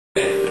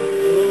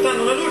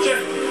accendono la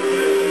luce,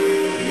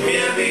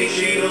 mi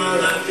avvicino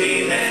alla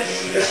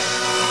finestra.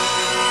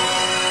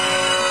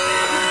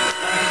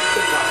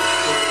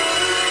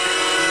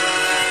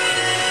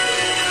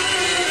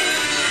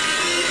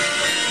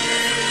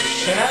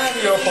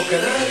 Scenario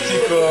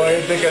apocalittico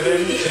e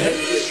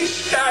decadente si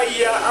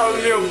staglia al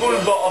mio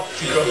bulbo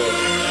ottico.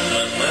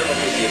 Man mano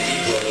che si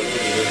abitua alla luce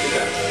di queste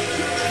case.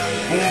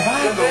 Un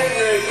vago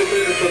Caverna è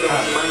coperto da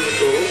un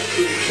manto rosso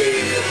di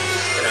cenere,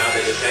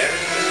 strade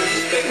deserte,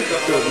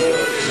 spettano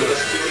la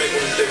desolazione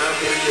con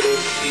semafori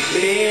rossi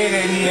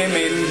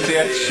perennemente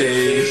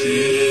accesi.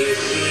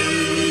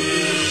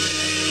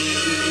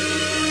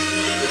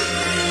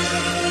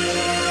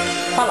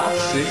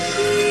 Palazzi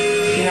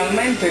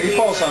finalmente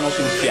riposano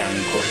sul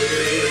fianco,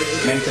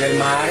 mentre il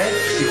mare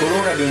si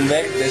colora di un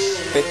verde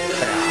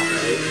spettrale.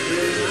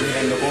 Mi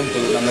rendo conto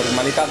della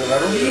normalità della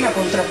rovina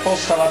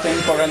contrapposta alla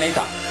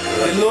temporaneità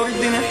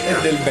dell'ordine e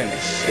del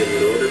benessere.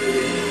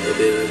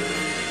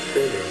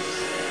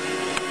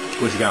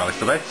 Come si chiama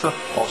questo pezzo?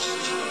 Post.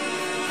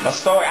 La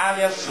storia,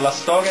 alias la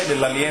storia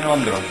dell'alieno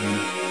androgeno.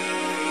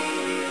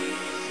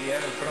 Sì,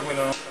 era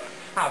proprio...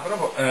 Ah,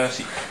 proprio...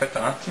 sì, aspetta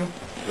un attimo.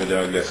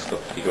 Vediamo il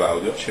gesto di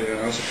Claudio. C'era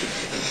una cosa più...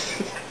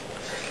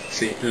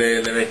 Sì,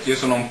 le vecchie, io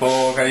sono un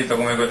po' capito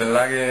come quelle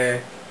là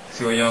che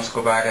si vogliono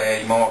scopare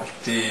i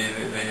morti,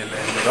 le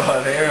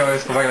cose, io voglio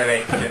scopare le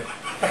vecchie.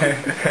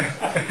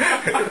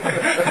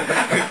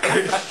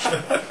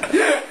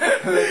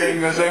 Le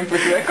tengo sempre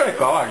qui, eccole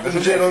qua, guarda.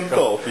 Un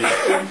gerontofilo.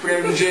 Sempre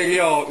un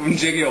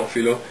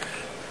geriofilo.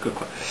 Ecco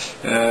qua.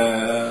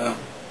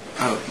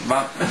 Allora,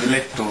 va,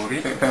 lettori,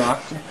 aspetta un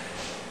attimo.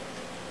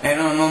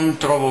 Non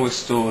trovo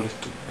questo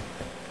lettore.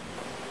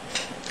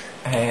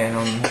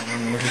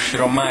 Non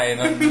riuscirò mai,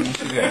 non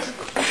ci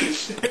riesco.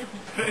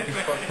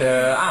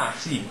 Ah,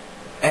 sì.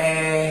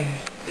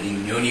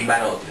 riunioni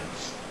barotions.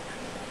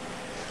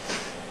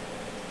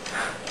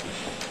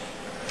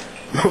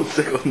 Un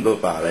secondo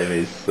fa l'hai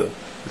messo.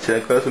 C'è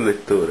ancora sul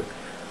lettore.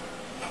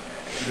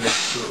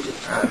 Lettore.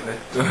 Ah,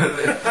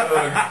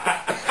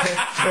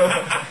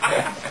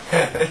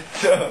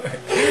 lettore.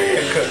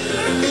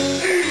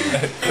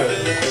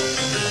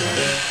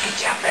 Che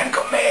c'è a fianco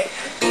a me?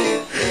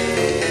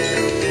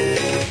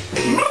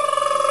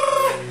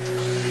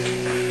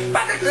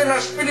 Partite una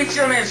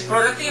spedizione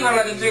esplorativa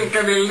alla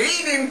ricerca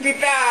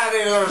dell'identità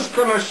dello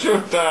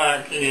sconosciuto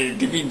che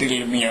dipinge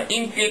il mio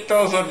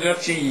impietoso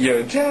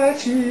giaciglio.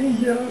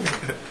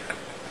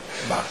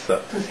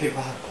 Basta. Tu sei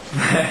pazzo.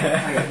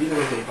 Hai capito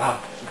che sei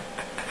pazzo.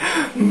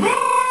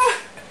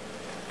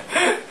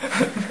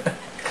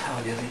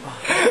 Claudio, sei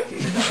pazzo.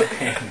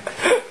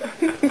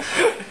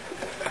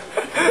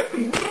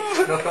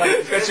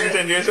 Faccio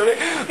intendere solo.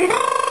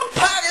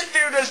 Partite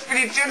una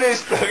spedizione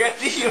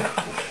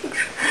esplorativa.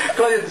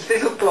 Claudio, stai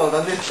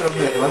sottovalutando il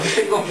problema,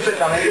 sei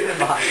completamente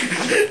pazzo.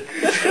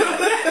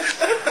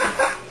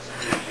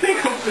 Sei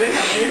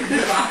completamente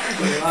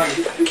pazzo,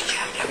 guarda. Che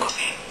cambia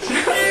così?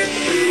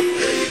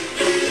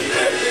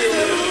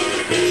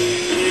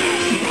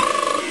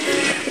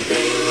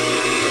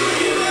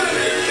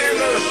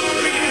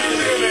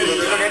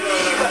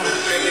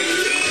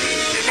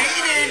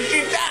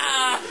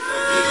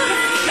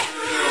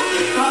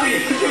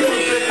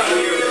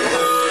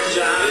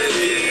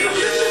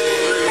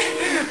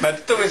 Ma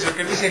tutto questo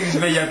perché tu sei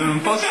risvegliato in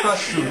un posto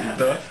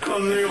assurdo?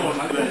 Con le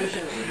onde.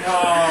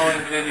 No, è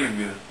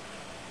incredibile.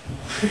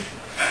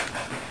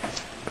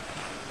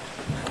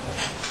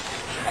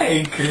 È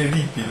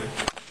incredibile.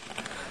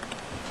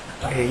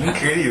 È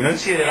incredibile, non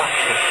si vede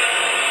l'acqua.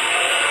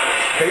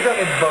 Capito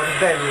che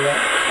bordello?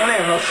 Non è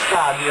uno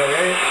stadio,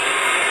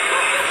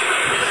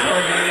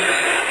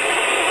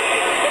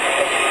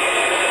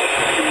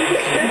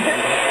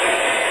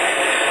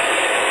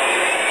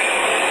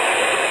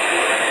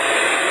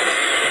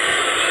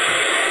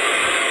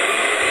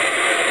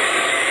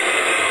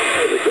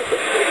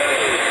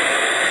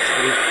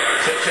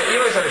 io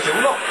voglio sapere, c'è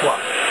uno qua,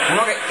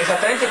 uno che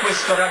esattamente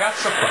questo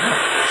ragazzo qua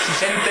si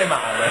sente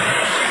male,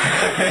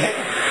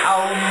 ha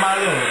un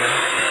malore,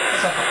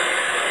 cosa fa?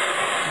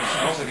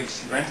 Una cosa che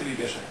sicuramente gli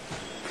piace.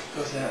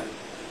 Cos'è?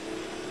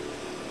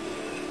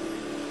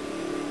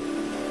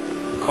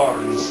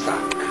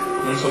 Cornstarch,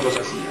 non so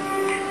cosa sia.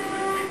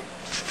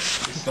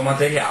 Questo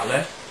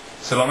materiale,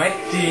 se lo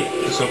metti,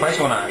 se lo fai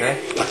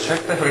suonare a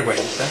certe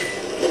frequenze,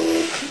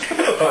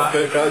 a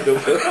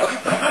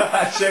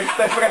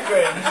certe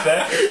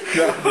frequenze,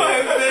 ma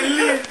è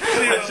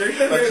bellissimo, a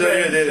certe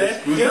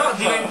frequenze, però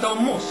diventa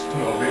un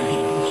mostro,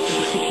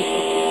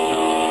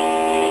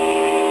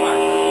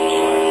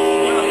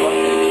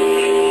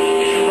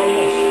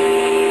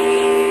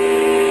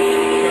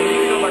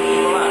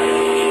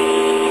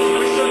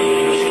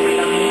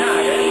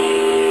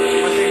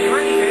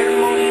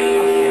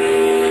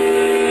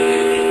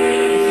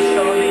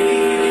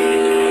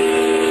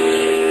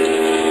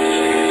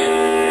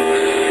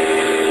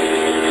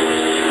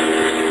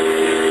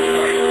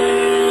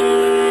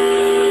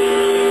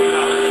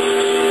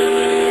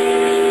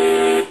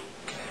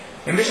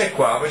 invece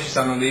qua poi ci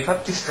stanno dei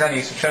fatti strani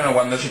che succedono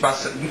quando ci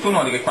passa, tu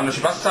noti che quando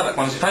ci passa,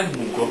 quando si fa il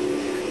buco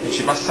e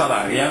ci passa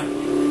l'aria,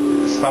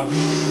 fa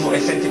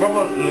e senti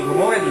proprio il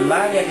rumore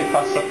dell'aria che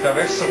passa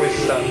attraverso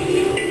questa...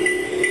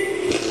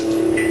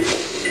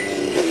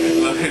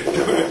 La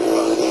lettura che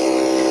fa.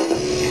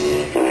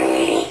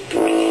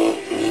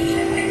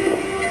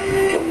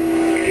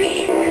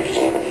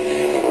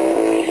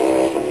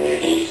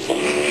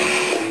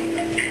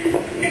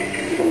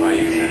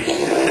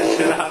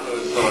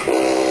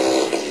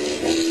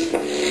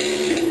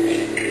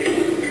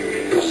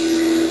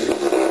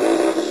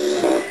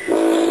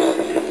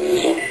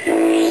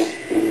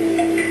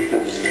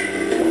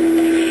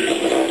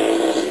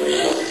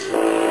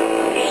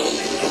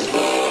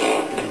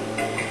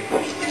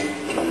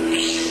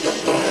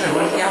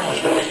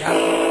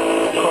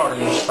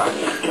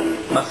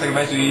 Basta che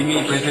vai sui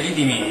miei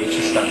preferiti miei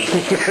ci stanno.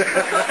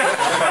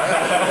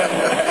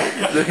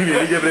 Sono i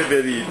miei video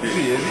preferiti.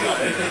 Sì,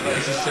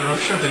 esiste uno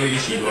show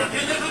televisivo.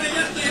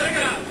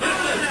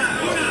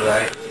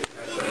 Dai.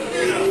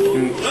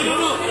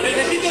 No,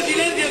 necesito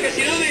silencio que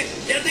si no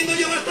ya tengo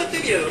yo bastante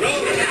miedo, ¿no?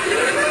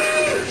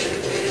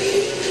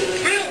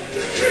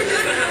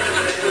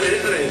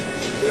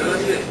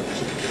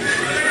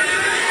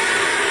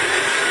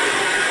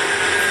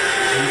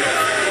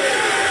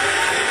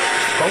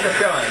 Comunque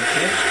più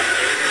avanti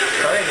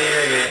fa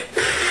vedere che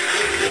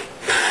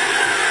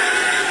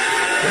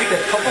vedete è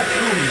proprio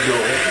fluido e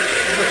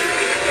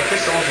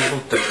questo non si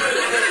butta.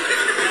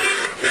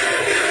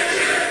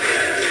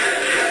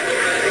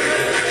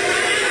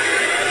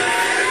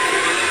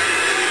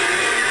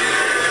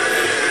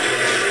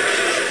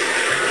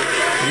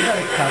 Via è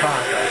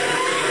cavata,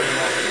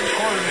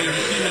 colmi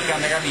di chimica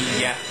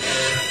meraviglia.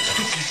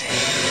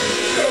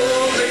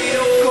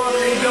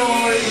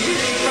 Corridoi si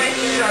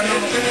specciano,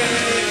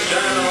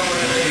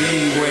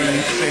 lingue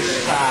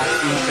insensate,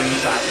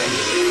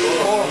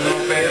 corrono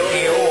per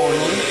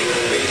eoni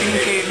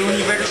finché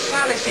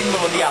l'universale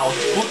simbolo di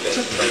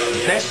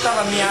output desta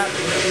la mia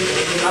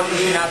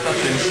allucinata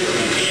attenzione.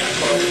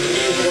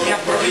 Mi ha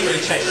provvisto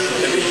il cesso,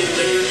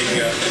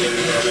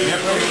 mi ha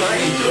provvisto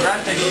lei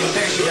durante gli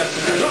interi da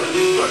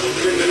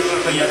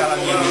quella era la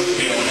mia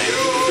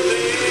missione.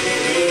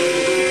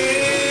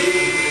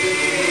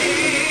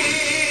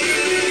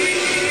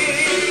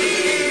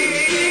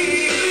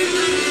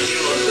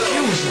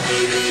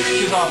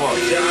 Chiuso la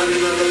porta,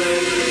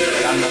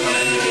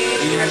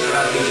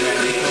 universale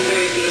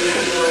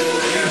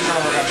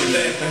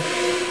infavorabile,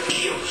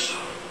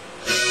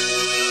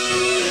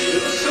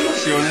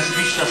 soluzione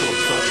sviscia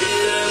sotto,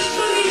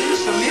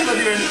 questo miedo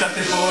diventa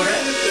tepore,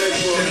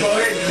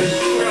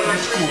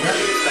 frescura,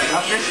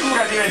 la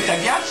frescura diventa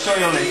ghiaccio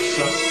e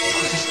olezzo.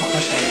 Cosa sto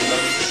facendo?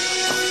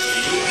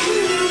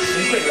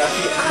 In quella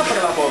si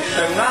apre la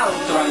porta e un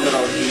altro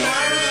androgeno,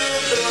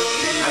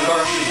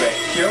 ancora più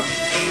vecchio,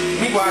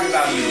 mi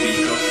guarda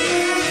allibito.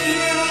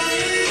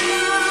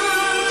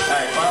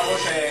 Ecco, la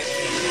voce...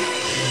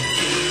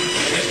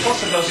 Le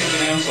risposte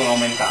plausibili non sono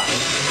aumentate.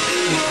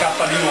 Mi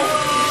scappa di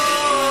nuovo.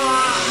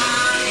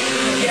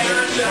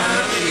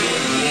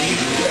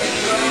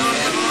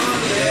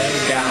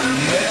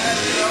 Gambe.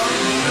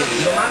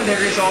 Domande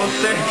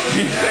risolte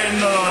mi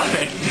prendono la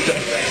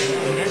mente.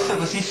 Un gesto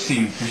così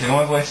semplice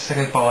come può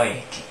essere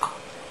poetico.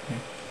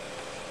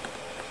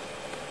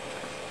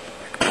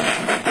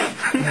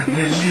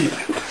 Bellissimo.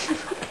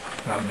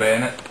 Va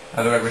bene,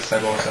 allora questa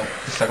cosa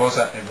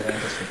è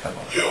veramente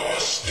spettacolare. Però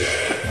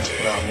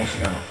la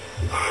musica no.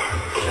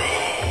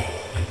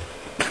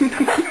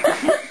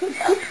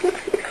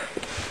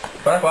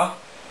 Guarda qua.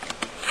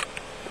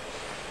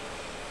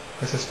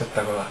 Questo è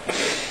spettacolare.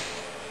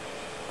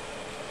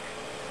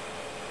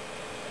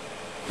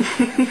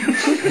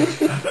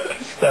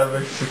 Sta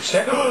per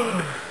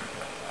succedere.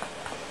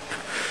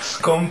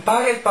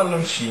 Scompare il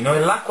palloncino e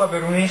l'acqua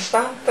per un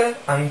istante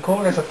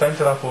ancora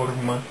esattamente la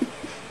forma.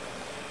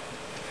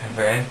 È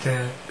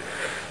veramente...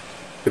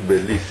 È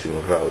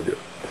bellissimo, Claudio.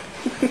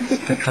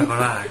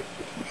 spettacolare.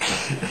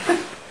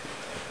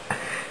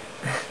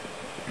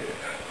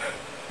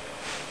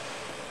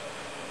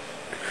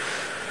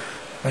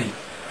 Poi...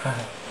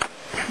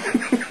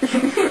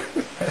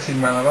 sì,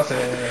 ma una cosa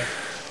è...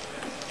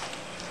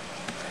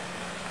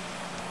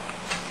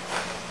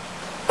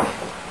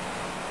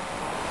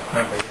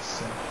 è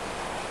bellissimo.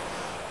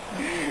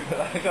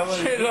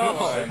 Ce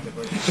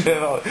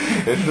l'ho!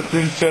 È tutto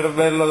il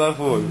cervello da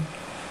fuori.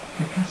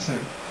 Che cazzo è?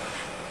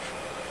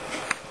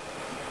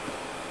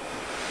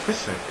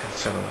 Questo è il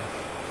cazzo.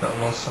 No,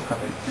 non so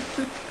capire.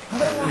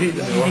 Che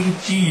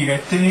gira,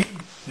 è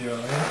televisivo.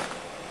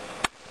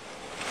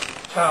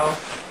 Ciao.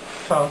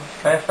 Ciao.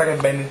 Fare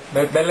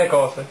belle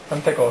cose,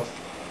 tante cose.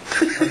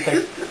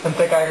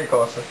 Tante care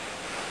cose.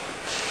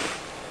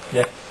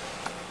 Yeah.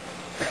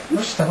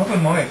 Ma ci sta proprio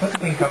il momento, poi ti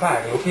puoi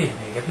incapare, lo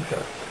filmi,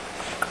 capito?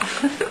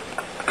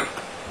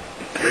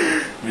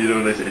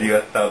 Mirone sei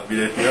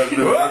rigattabile fino al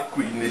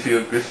 2015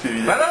 con questi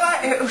video. Guarda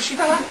là, è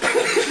uscita la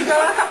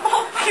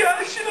capocchia,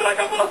 è uscita la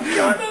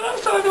capocchia, guarda là,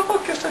 la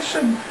capocchia sta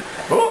scendendo.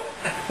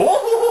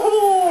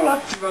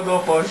 L'attimo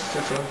dopo è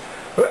sceso.